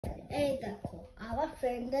এই দেখো আমার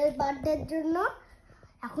ফ্রেন্ডের বার্থডের জন্য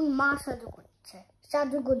এখন মা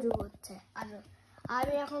সাজুগুজু করছে আর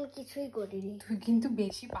আমি এখন কিছুই করিনি। তুই কিন্তু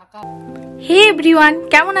বেশি পাকা। হে এভরিওয়ান,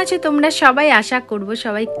 কেমন আছো তোমরা সবাই? আশা করব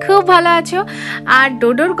সবাই খুব ভালো আছো। আর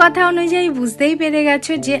ডোডোর কথা অনুযায়ী বুঝতেই পেরে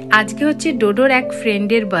গেছো যে আজকে হচ্ছে ডোডোর এক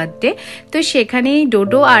ফ্রেন্ডের বার্থডে। তো সেখানেই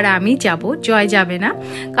ডোডো আর আমি যাব, জয় যাবে না,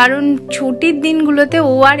 কারণ ছুটির দিনগুলোতে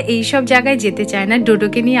ও আর এইসব জায়গায় যেতে চায় না,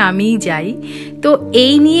 ডোডোকে নিয়ে আমিই যাই। তো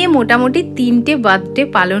এই নিয়ে মোটামুটি 3টে বার্থডে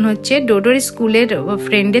পালন হচ্ছে ডোডোর স্কুলের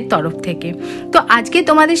ফ্রেন্ডের তরফ থেকে। তো আজকে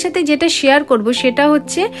তোমাদের সাথে যেটা শেয়ার করব সেটা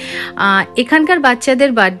হচ্ছে এখানকার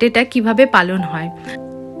বাচ্চাদের বার্থডেটা কিভাবে পালন হয়।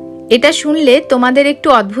 এটা শুনলে তোমাদের একটু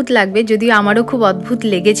অদ্ভুত লাগবে, যদিও আমারও খুব অদ্ভুত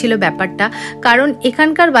লেগেছিল ব্যাপারটা, কারণ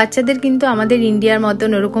এখানকার বাচ্চাদের কিন্তু আমাদের ইন্ডিয়ার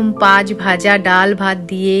মতন ওরকম পাঁচ ভাজা ডাল ভাত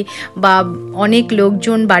দিয়ে বা অনেক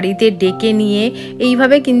লোকজন বাড়িতে ডেকে নিয়ে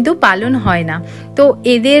এইভাবে কিন্তু পালন হয় না। তো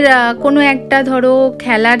এদের কোনো একটা ধরো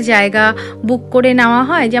খেলার জায়গা বুক করে নেওয়া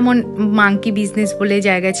হয়, যেমন মাঙ্কি বিজনেস বলে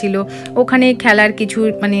জায়গা ছিল, ওখানে খেলার কিছু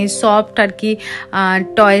মানে সফট আর কি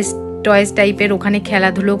টয়েস টাইপের ওখানে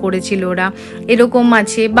খেলাধুলো করেছিল ওরা, এরকম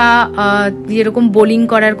আছে। বা যেরকম বোলিং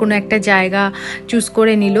করার কোনো একটা জায়গা চুজ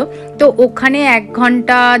করে নিল, তো ওখানে 1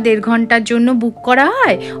 ঘন্টা 1.5 ঘন্টার জন্য বুক করা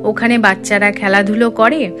হয়, ওখানে বাচ্চারা খেলাধুলো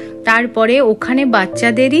করে। তারপরে ওখানে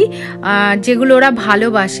বাচ্চাদেরই যেগুলো ওরা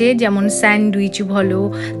ভালোবাসে, যেমন স্যান্ডউইচ বলো,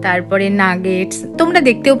 তারপরে নাগেটস, তোমরা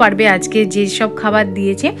দেখতেও পারবে আজকে যেসব খাবার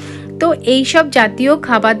দিয়েছে, তো এইসব জাতীয়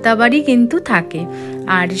খাবার দাবারই কিন্তু থাকে।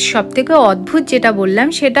 আর সবথেকে অদ্ভুত যেটা বললাম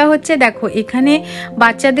সেটা হচ্ছে, দেখো এখানে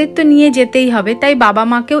বাচ্চাদের তো নিয়ে যেতেই হবে, তাই বাবা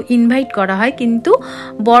মাকেও ইনভাইট করা হয়, কিন্তু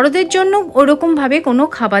বড়দের জন্য ওরকমভাবে কোনো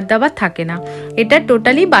খাবার দাবার থাকে না, এটা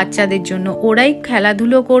টোটালি বাচ্চাদের জন্য। ওরাই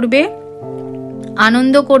খেলাধুলো করবে,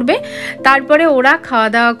 আনন্দ করবে, তারপরে ওরা খাওয়া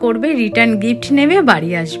দাওয়া করবে, রিটার্ন গিফট নেবে,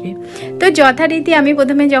 বাড়ি আসবে। তো যথারীতি আমি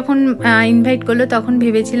প্রথমে যখন ইনভাইট করলো তখন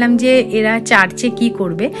ভেবেছিলাম যে এরা চার্চে কি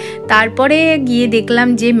করবে, তারপরে গিয়ে দেখলাম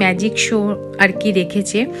যে ম্যাজিক শো আর কি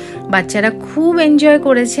রেখেছে, বাচ্চারা খুব এনজয়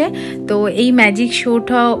করেছে। তো এই ম্যাজিক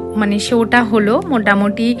শোটা হলো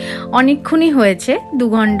মোটামুটি অনেকক্ষণই হয়েছে, 2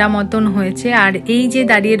 ঘন্টা মতন হয়েছে। আর এই যে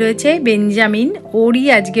দাঁড়িয়ে রয়েছে বেঞ্জামিন, ওরই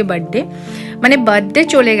আজকে বার্থডে, মানে বার্থডে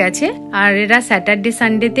চলে গেছে, আর এরা স্যাটারডে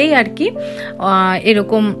সানডেতেই আর কি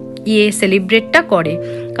এরকম সেলিব্রেটটা করে,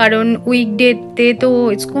 কারণ উইকডেতে তো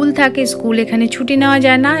স্কুল থাকে, স্কুল এখানে ছুটি নেওয়া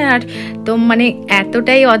যায় না। আর তো মানে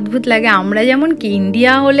এতটাই অদ্ভুত লাগে, আমরা যেমন কি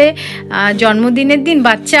ইন্ডিয়া হলে জন্মদিনের দিন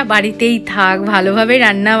বাচ্চা বাড়িতেই থাক, ভালোভাবে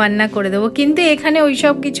রান্না বান্না করে দেবো, কিন্তু এখানে ওই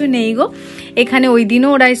সব কিছু নেই গো। এখানে ওই দিনও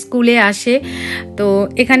ওরা স্কুলে আসে, তো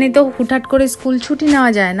এখানে তো হুটহাট করে স্কুল ছুটি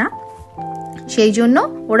নেওয়া যায় না, সেই জন্য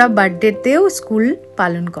ওরা বার্থডেতেও স্কুল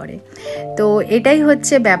পালন করে। তো এটাই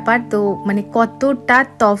হচ্ছে ব্যাপার। তো মানে কতটা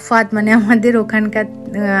তফাৎ মানে আমাদের ওখানকার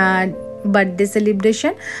বার্থডে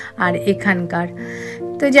সেলিব্রেশন আর এখানকার।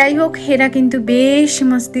 তো যাই হোক, এরা কিন্তু বেশ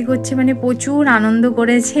মাস্তি করছে, মানে প্রচুর আনন্দ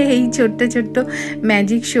করেছে এই ছোট্ট ছোট্ট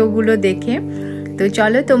ম্যাজিক শোগুলো দেখে। তো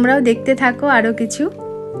চলো তোমরাও দেখতে থাকো আরো কিছু।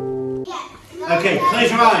 Okay,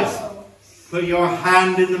 close your eyes. Put your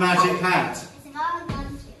hand in the magic hat.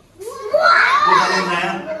 Put that in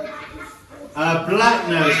there. Black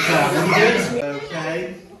nose cloud. Okay.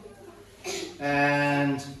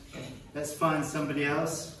 And let's find somebody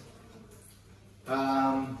else.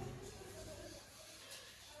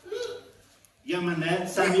 Young man there.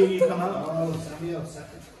 Samuel, you come up. Oh, Samuel,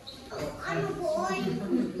 second. I'm a boy.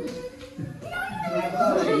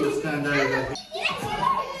 You stand over.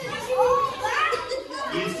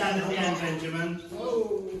 You stand at the end, Benjamin.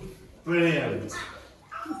 Brilliant.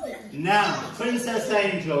 Now, Princess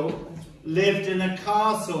Angel lived in a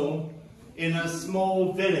castle in a small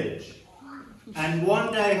village. And one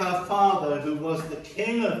day her father, who was the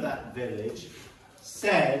king of that village,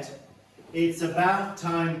 said, "It's about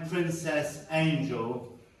time, Princess Angel,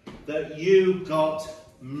 that you got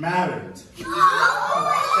married."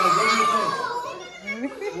 So what do you think?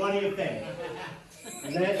 What do you think?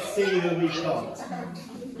 Let's see who we've got.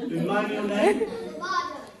 Remind me your name?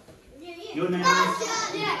 Your name is?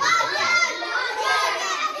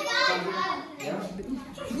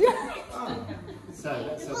 Yeah? Oh. So,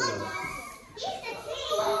 let's have a look.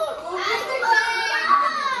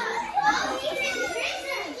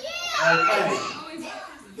 Okay.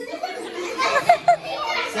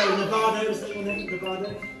 So, Nevada, is that your name? Nevada?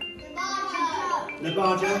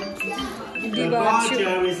 Nevada?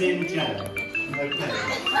 Nevada is in jail. Okay.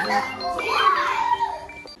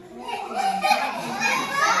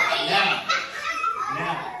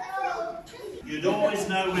 Now, you'd always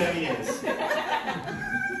know where he is.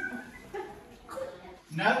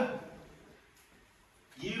 No?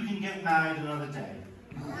 You can get married another day.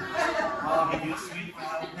 I'll give you a sweet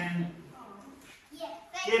flower pen. Yeah.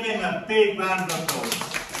 Give him a big round of applause.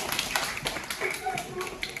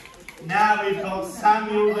 Now we've got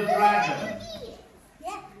Samuel the Dragon.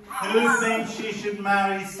 Who thinks she should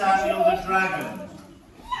marry Samuel the Dragon?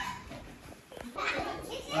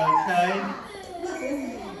 Okay.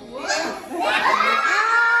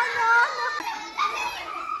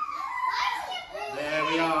 There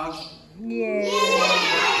we are. Yeah.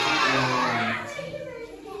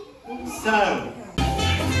 So,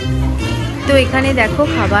 তো এখানে দেখো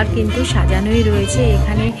খাবার কিন্তু সাজানোই রয়েছে।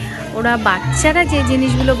 এখানে ওরা বাচ্চারা যে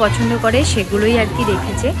জিনিসগুলো পছন্দ করে সেগুলোই আর কি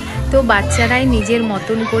রেখেছে। তো বাচ্চারাই নিজের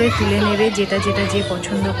মতন করে তুলে নেবে, যেটা যেটা যে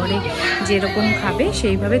পছন্দ করে, যেরকম খাবে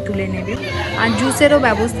সেইভাবে তুলে নেবে। আর জুসেরও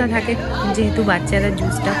ব্যবস্থা থাকে, যেহেতু বাচ্চারা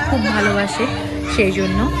জুসটা খুব ভালোবাসে সেই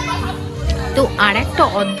জন্য। তো আর একটা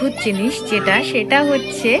অদ্ভুত জিনিস সেটা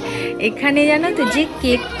হচ্ছে এখানে জানো তো, যে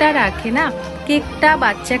কেকটা রাখে না, কেকটা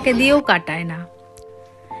বাচ্চাকে দিয়েও কাটায় না।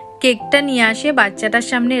 কেকটা নিয়ে আসে, বাচ্চাটার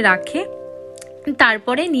সামনে রাখে,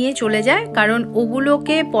 তারপরে নিয়ে চলে যায়, কারণ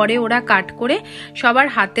ওগুলোকে পরে ওরা কাট করে সবার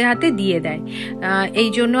হাতে হাতে দিয়ে দেয়। এই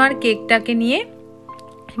জন্য আর কেকটাকে নিয়ে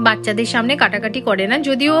বাচ্চাদের সামনে কাটাকাটি করে না।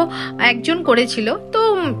 যদিও একজন করেছিল, তো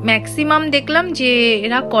ম্যাক্সিমাম দেখলাম যে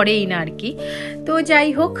এরা করেই না আর কি। তো যাই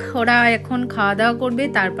হোক, ওরা এখন খাওয়া দাওয়া করবে,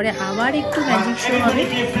 তারপরে আবার একটু ম্যাজিক শো হবে।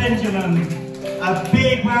 a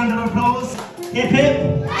big round of applause. Hip hip.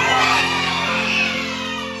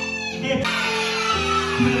 Hip.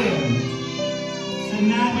 Brilliant. So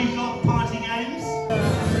now we've got party games.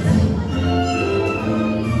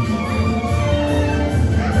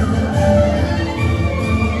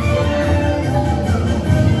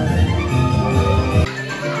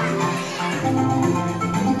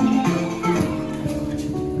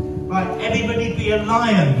 Right, everybody be a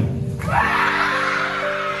lion.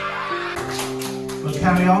 We'll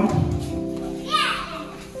carry on.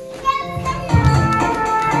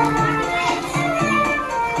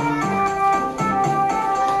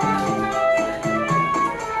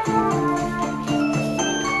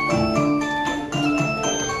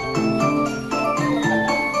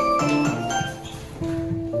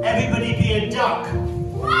 Everybody be a duck.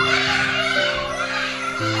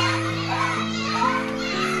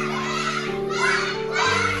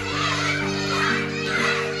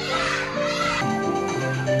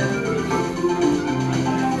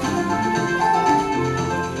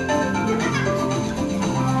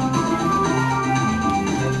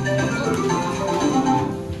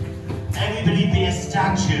 Everybody be a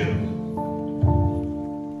statue.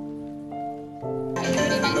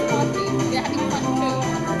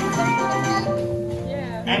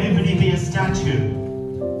 Everybody be a statue.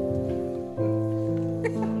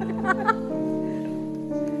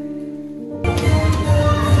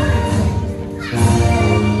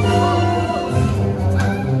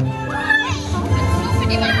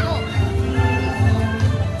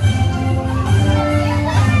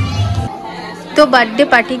 তো birthday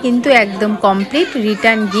party কিন্তু একদম complete.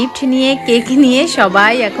 Return gift নিয়ে, cake নিয়ে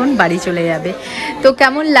সবাই এখন বাড়ি চলে যাবে। তো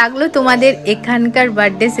কেমন লাগলো তোমাদের এখানকার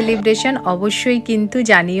বার্থডে সেলিব্রেশন অবশ্যই কিন্তু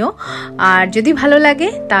জানিও। আর যদি ভালো লাগে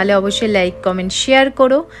তাহলে অবশ্যই লাইক, কমেন্ট, শেয়ার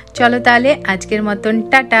করো। চলো তাহলে আজকের মতন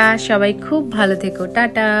টাটা, সবাই খুব ভালো থেকো,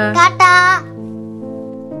 টাটা টাটা।